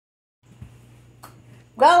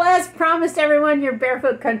Well, as promised, everyone, your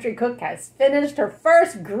barefoot country cook has finished her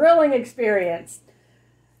first grilling experience.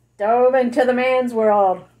 Dove into the man's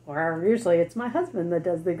world, where usually it's my husband that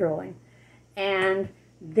does the grilling. And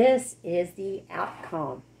this is the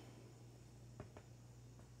outcome.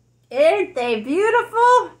 Aren't they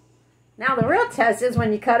beautiful? Now the real test is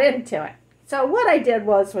when you cut into it. So what I did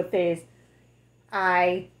was with these,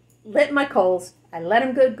 I lit my coals. I let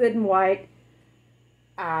them go good and white.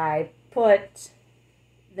 I put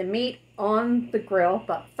the meat on the grill,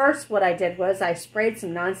 but first what I did was I sprayed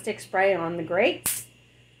some nonstick spray on the grates,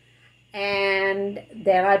 and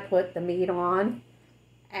then I put the meat on,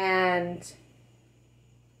 and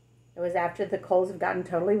it was after the coals have gotten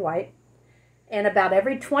totally white. And about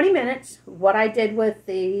every 20 minutes, what I did with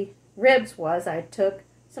the ribs was I took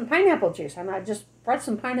some pineapple juice, and I just brought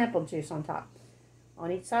some pineapple juice on top,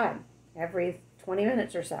 on each side, every 20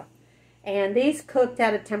 minutes or so. And these cooked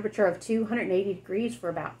at a temperature of 280 degrees for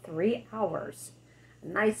about 3 hours. A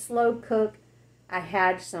nice slow cook. I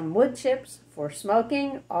had some wood chips for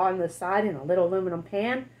smoking on the side in a little aluminum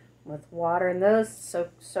pan with water in those,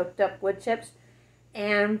 soaked up wood chips.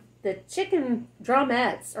 And the chicken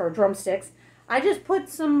drumettes, or drumsticks, I just put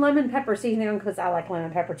some lemon pepper seasoning on because I like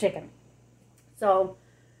lemon pepper chicken. So,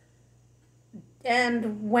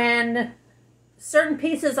 and when certain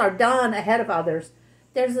pieces are done ahead of others,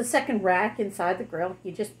 there's a second rack inside the grill.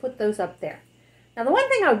 You just put those up there. Now, the one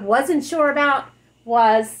thing I wasn't sure about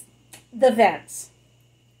was the vents.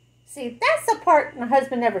 See, that's the part my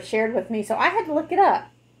husband never shared with me, so I had to look it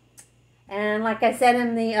up. And like I said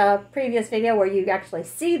in the previous video where you actually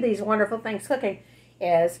see these wonderful things cooking,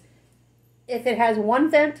 is if it has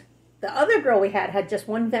one vent, the other grill we had just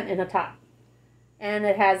one vent in the top. And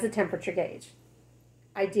it has the temperature gauge.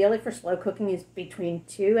 Ideally for slow cooking is between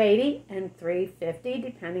 280 and 350,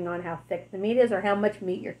 depending on how thick the meat is or how much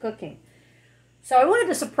meat you're cooking. So I wanted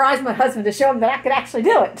to surprise my husband to show him that I could actually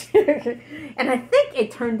do it. And I think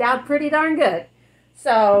it turned out pretty darn good.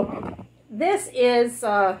 So this is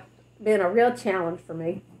been a real challenge for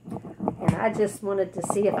me. And I just wanted to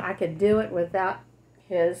see if I could do it without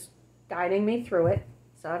his guiding me through it.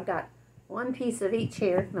 So I've got one piece of each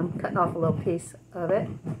here, and I'm cutting off a little piece of it.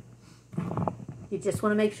 You just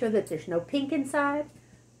want to make sure that there's no pink inside.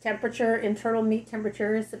 Temperature, internal meat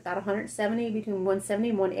temperature is about 170, between 170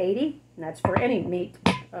 and 180. And that's for any meat,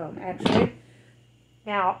 actually.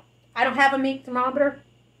 Now, I don't have a meat thermometer,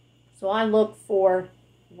 so I look for,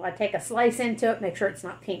 I take a slice into it, make sure it's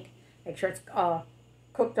not pink. Make sure it's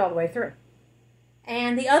cooked all the way through.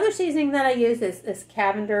 And the other seasoning that I use is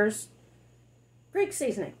Cavender's Greek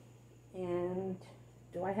seasoning. And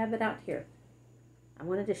do I have it out here? I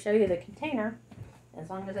wanted to show you the container, as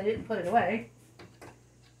long as I didn't put it away.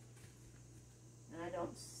 And I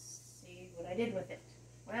don't see what I did with it.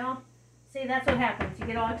 Well, see, that's what happens. You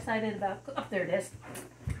get all excited about, oh, there it is.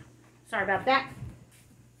 Sorry about that.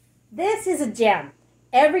 This is a gem.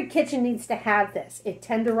 Every kitchen needs to have this. It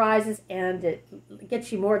tenderizes and it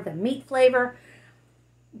gets you more of the meat flavor,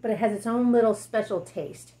 but it has its own little special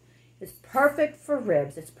taste. It's perfect for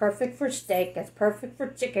ribs. It's perfect for steak. It's perfect for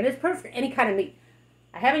chicken. It's perfect for any kind of meat.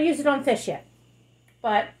 I haven't used it on fish yet,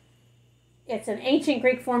 but it's an ancient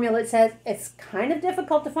Greek formula. It says it's kind of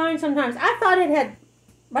difficult to find sometimes. I thought it had,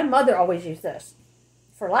 my mother always used this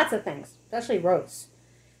for lots of things, especially roasts.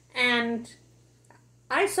 And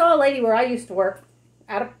I saw a lady where I used to work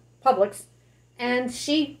out of Publix, and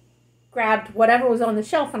she grabbed whatever was on the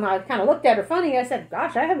shelf, and I kind of looked at her funny. I said,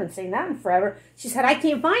 gosh, I haven't seen that in forever. She said, I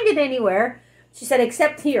can't find it anywhere. She said,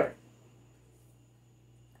 except here.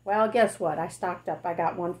 Well, guess what? I stocked up. I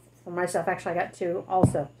got one for myself. Actually, I got two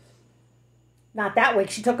also. Not that week.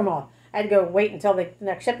 She took them all. I had to go wait until the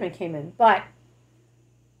next shipment came in. But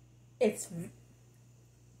it's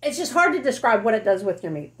just hard to describe what it does with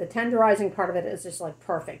your meat. The tenderizing part of it is just like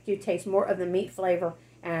perfect. You taste more of the meat flavor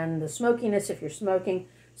and the smokiness if you're smoking.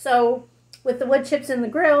 So with the wood chips in the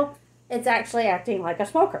grill, it's actually acting like a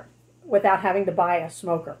smoker without having to buy a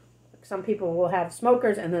smoker. Some people will have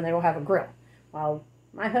smokers and then they will have a grill. Well,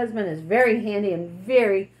 my husband is very handy and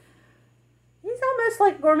he's almost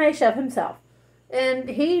like a gourmet chef himself. And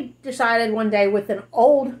he decided one day with an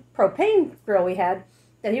old propane grill we had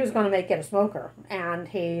that he was going to make it a smoker. And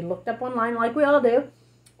he looked up online like we all do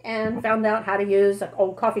and found out how to use an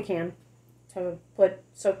old coffee can to put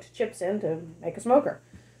soaked chips in to make a smoker.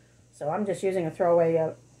 So I'm just using a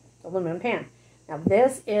throwaway aluminum pan. Now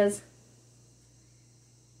this is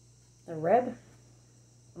the rib.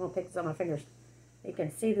 I'm going to pick this on my fingers. You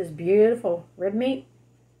can see this beautiful rib meat.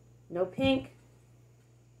 No pink.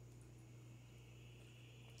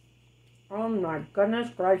 Oh my goodness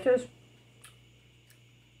gracious.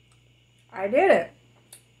 I did it.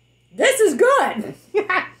 this is good.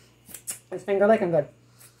 This finger licking good.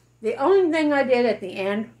 The only thing I did at the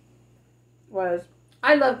end was,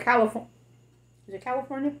 I love California. Is it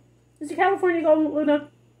California? Is it California Gold, Luna?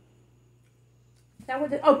 Is that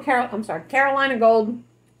what it is? Oh, I'm sorry. Carolina Gold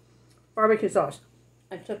barbecue sauce.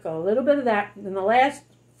 I took a little bit of that. In the last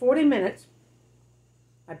 40 minutes,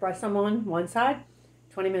 I brushed some on one side.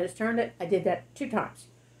 20 minutes turned it. I did that 2 times.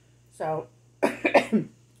 So,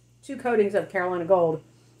 2 coatings of Carolina Gold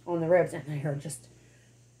on the ribs. And they are just...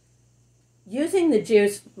 Using the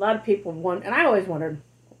juice, a lot of people want... And I always wondered,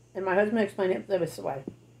 and my husband explained it this way.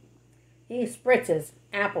 He spritzes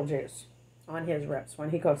apple juice on his ribs when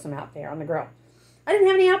he cooks them out there on the grill. I didn't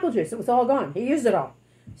have any apple juice. It was all gone. He used it all.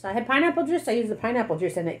 So I had pineapple juice. I used the pineapple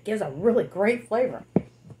juice, and it gives a really great flavor.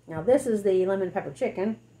 Now, this is the lemon pepper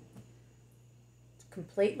chicken. It's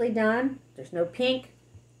completely done. There's no pink.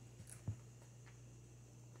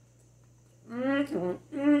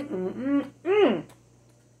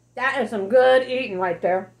 That is some good eating right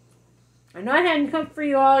there. I know I hadn't cooked for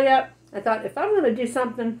you all yet. I thought, if I'm going to do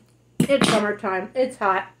something, it's summertime. It's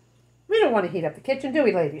hot. We don't want to heat up the kitchen, do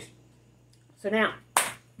we, ladies? So now,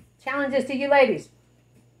 challenges to you ladies.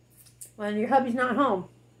 When your hubby's not home,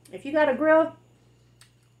 if you got a grill,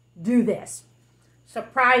 do this.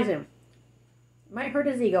 Surprise him. It might hurt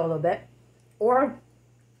his ego a little bit. Or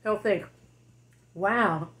he'll think,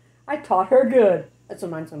 wow, I taught her good. That's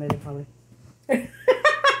what mine's going to do probably.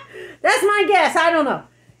 That's my guess. I don't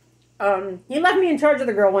know. He left me in charge of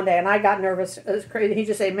the grill one day, and I got nervous. It was crazy. He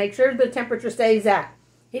just said, make sure the temperature stays at.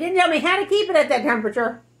 He didn't tell me how to keep it at that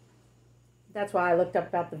temperature. That's why I looked up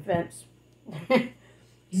about the vents.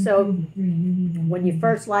 So, when you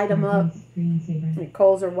first light them up, the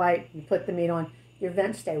coals are white, you put the meat on, your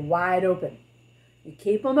vents stay wide open. You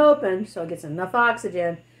keep them open so it gets enough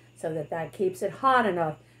oxygen so that keeps it hot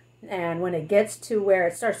enough. And when it gets to where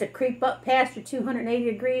it starts to creep up past your 280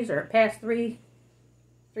 degrees or past 300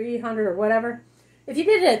 or whatever, if you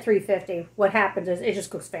did it at 350, what happens is it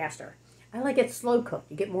just cooks faster. I like it slow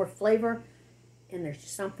cooked. You get more flavor, and there's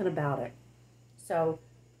just something about it. So,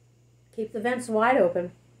 keep the vents wide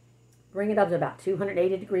open. Bring it up to about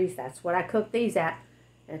 280 degrees. That's what I cook these at.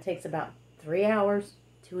 And it takes about 3 hours,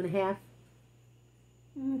 2.5.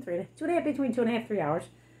 2.5, between 2.5, 3 hours.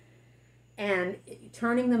 And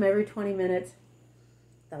turning them every 20 minutes.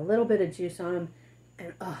 A little bit of juice on them.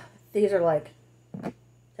 And these are like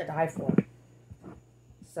to die for.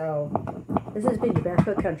 So, this has been your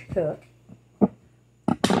Barefoot Country Cook.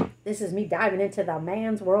 This is me diving into the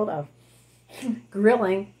man's world of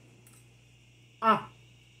grilling.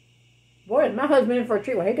 Boy, is my husband in for a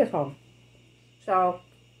treat when he gets home. So,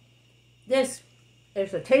 this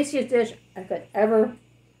is the tastiest dish I could ever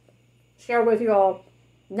share with you all.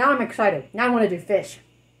 Now I'm excited. Now I want to do fish.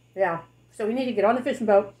 Yeah. So we need to get on the fishing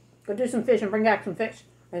boat, go do some fish, and bring back some fish.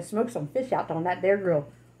 And smoke some fish out on that there grill.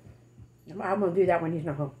 I'm going to do that when he's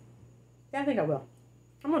not home. Yeah, I think I will.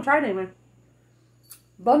 I'm going to try it anyway.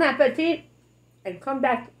 Bon appetit. And come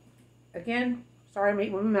back again. Sorry, I'm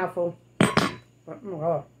eating with my mouth full.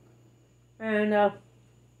 And my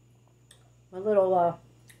little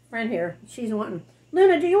friend here, she's wanting,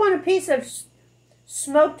 Luna, do you want a piece of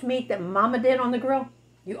smoked meat that Mama did on the grill?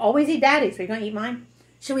 You always eat Daddy, so you're going to eat mine?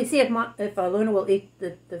 Should we see if Luna will eat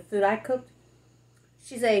the food I cooked?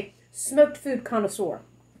 She's a smoked food connoisseur.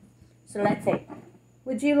 So let's see.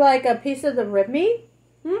 Would you like a piece of the rib meat?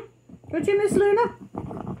 Would you, Miss Luna?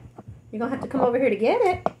 You're going to have to come over here to get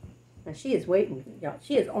it. Now, she is waiting. Y'all,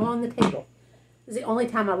 she is on the table. This is the only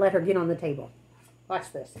time I let her get on the table.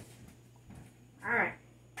 Watch this. All right.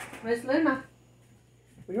 Miss Luna.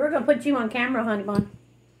 We were going to put you on camera, honey bun.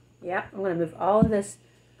 Yep, I'm going to move all of this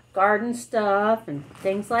garden stuff and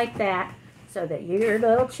things like that so that your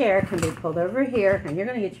little chair can be pulled over here, and you're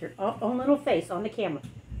going to get your own little face on the camera.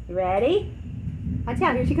 You ready? Watch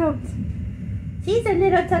out, here she goes. She's a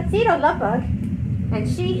little tuxedo love bug, and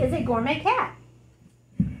she is a gourmet cat.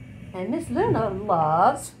 And Miss Luna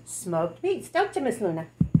loves smoked meats, don't you, Miss Luna?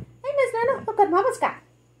 Hey, Miss Luna, look what Mama's got.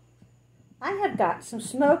 I have got some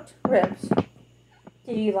smoked ribs.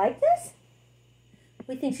 Do you like this? What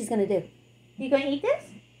do you think she's going to do? You going to eat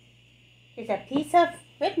this? It's a piece of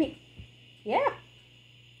rib meat. Yeah.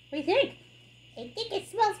 What do you think? I think it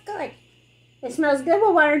smells good. It smells good?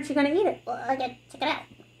 Well, why aren't you going to eat it? Well, I got to check it out.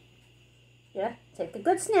 Yeah, take a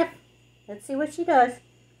good sniff. Let's see what she does.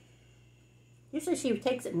 Usually she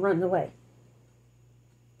takes it and runs away.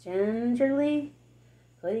 Gingerly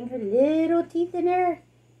putting her little teeth in there.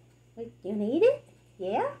 Wait, you gonna eat it?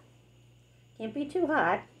 Yeah? Can't be too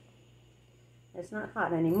hot. It's not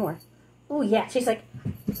hot anymore. Oh yeah, she's like,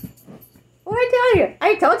 what did I tell you?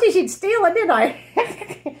 I told you she'd steal it, didn't I?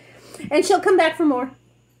 And she'll come back for more.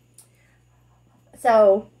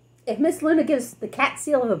 So, if Miss Luna gives the cat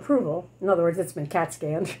seal of approval, in other words, it's been cat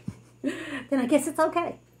scanned, then I guess it's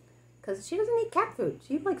okay. Because she doesn't eat cat food.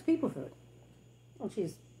 She likes people food. Well,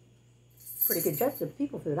 she's pretty good judge of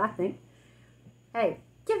people food, I think. Hey,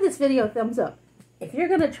 give this video a thumbs up. If you're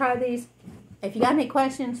going to try these, if you got any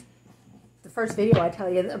questions, the first video I tell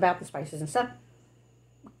you about the spices and stuff,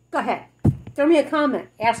 go ahead. Throw me a comment.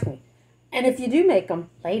 Ask me. And if you do make them,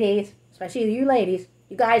 ladies, especially you ladies,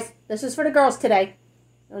 you guys, this is for the girls today.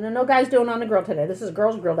 No guys doing on the grill today. This is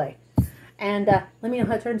Girls Grill Day. And let me know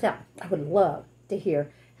how it turns out. I would love to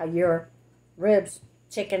hear how your ribs,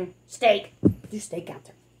 chicken, steak, do steak out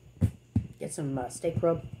there. Get some steak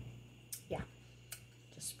rub. Yeah.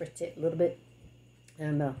 Just spritz it a little bit.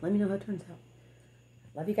 And let me know how it turns out.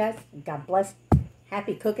 Love you guys. God bless.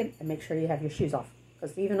 Happy cooking. And make sure you have your shoes off.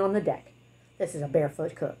 Because even on the deck, this is a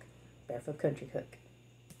barefoot cook. Barefoot country cook.